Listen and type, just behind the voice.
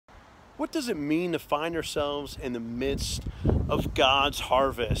What does it mean to find ourselves in the midst of God's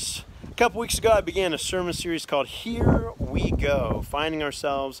harvest? A couple weeks ago, I began a sermon series called Here We Go, finding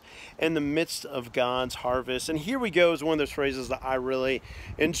ourselves in the midst of God's harvest. And here we go is one of those phrases that I really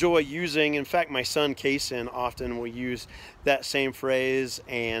enjoy using. In fact, my son, Kason, often will use that same phrase.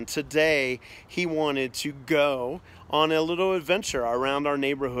 And today, he wanted to go on a little adventure around our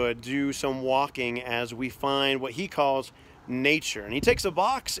neighborhood, do some walking as we find what he calls nature. And he takes a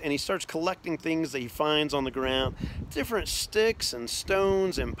box and he starts collecting things that he finds on the ground, different sticks and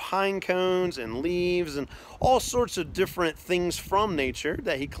stones and pine cones and leaves and all sorts of different things from nature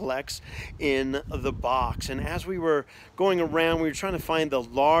that he collects in the box. And as we were going around, we were trying to find the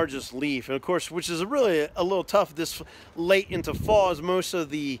largest leaf, and of course, which is really a little tough this late into fall as most of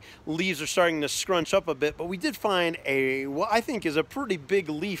the leaves are starting to scrunch up a bit, but we did find what I think is a pretty big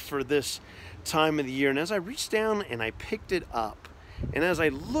leaf for this time of the year. And as I reached down and I picked it up, and as I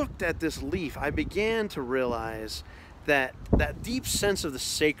looked at this leaf, I began to realize that deep sense of the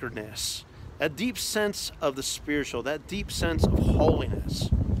sacredness, that deep sense of the spiritual, that deep sense of holiness,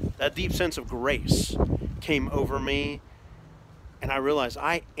 that deep sense of grace came over me. And I realized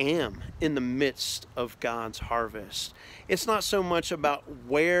I am in the midst of God's harvest. It's not so much about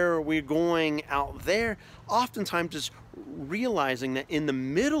where we're going out there. Oftentimes it's realizing that in the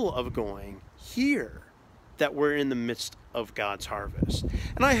middle of going here, that we're in the midst of God's harvest.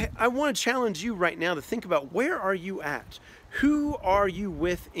 And I want to challenge you right now to think about, where are you at? Who are you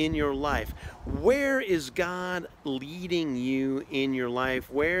with in your life? Where is God leading you in your life?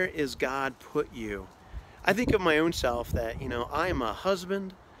 Where is God put you? I think of my own self that, I'm a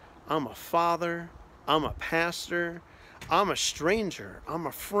husband, I'm a father, I'm a pastor, I'm a stranger, I'm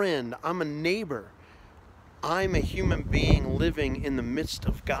a friend, I'm a neighbor. I'm a human being living in the midst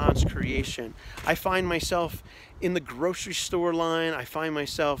of God's creation. I find myself in the grocery store line. I find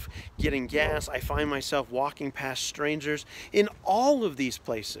myself getting gas. I find myself walking past strangers. In all of these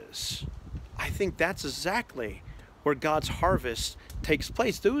places, I think that's exactly where God's harvest takes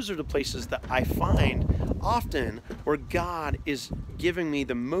place. Those are the places that I find often where God is giving me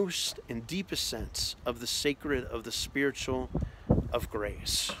the most and deepest sense of the sacred, of the spiritual, of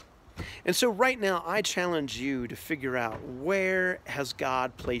grace. And so right now, I challenge you to figure out, where has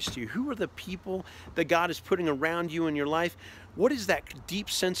God placed you? Who are the people that God is putting around you in your life? What is that deep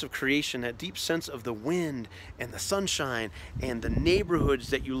sense of creation, that deep sense of the wind and the sunshine and the neighborhoods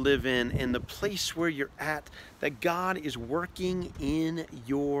that you live in and the place where you're at, that God is working in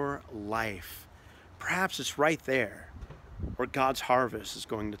your life? Perhaps it's right there where God's harvest is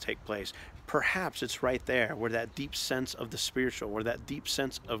going to take place. Perhaps it's right there where that deep sense of the spiritual, where that deep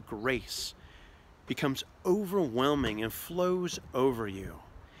sense of grace becomes overwhelming and flows over you.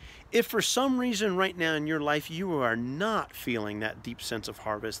 If for some reason right now in your life you are not feeling that deep sense of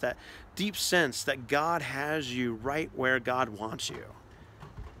harvest, that deep sense that God has you right where God wants you,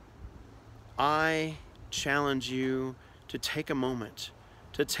 I challenge you to take a moment,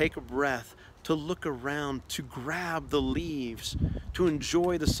 to take a breath, to look around, to grab the leaves, to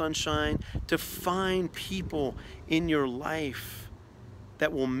enjoy the sunshine, to find people in your life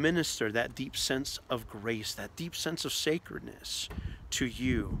that will minister that deep sense of grace, that deep sense of sacredness to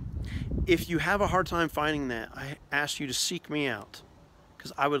you. If you have a hard time finding that, I ask you to seek me out,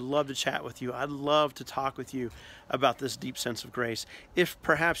 because I would love to chat with you. I'd love to talk with you about this deep sense of grace. If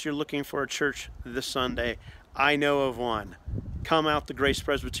perhaps you're looking for a church this Sunday, I know of one. Come out to Grace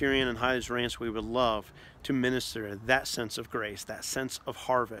Presbyterian in Highlands Ranch. We would love to minister that sense of grace, that sense of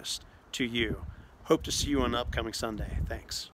harvest to you. Hope to see you on upcoming Sunday. Thanks.